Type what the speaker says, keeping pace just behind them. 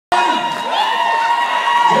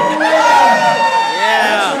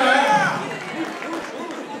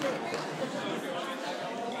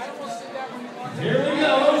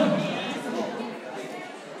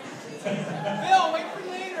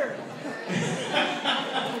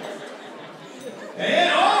And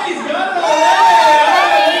oh, he's got it already!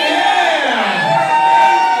 Oh, yeah!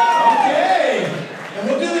 Okay. And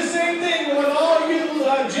we'll do the same thing with all you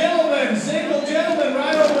gentlemen, single gentlemen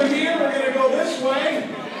right over here. We're going to go this way.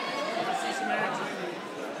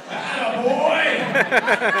 Attaboy!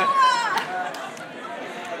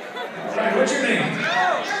 All right, what's your name?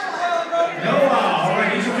 Noah. All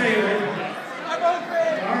right, he's a favorite.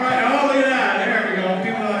 All right, oh, look at that. There we go.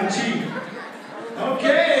 People know how to cheat.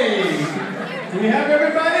 Okay. Do we have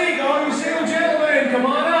everybody? All you single gentlemen, come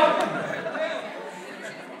on up.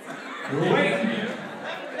 We're waiting.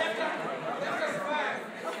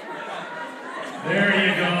 There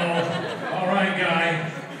you go. All right,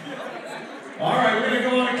 guy. All right, we're going to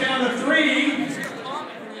go on a count of 3.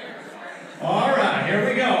 All right, here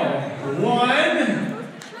we go. 1,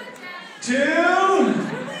 2.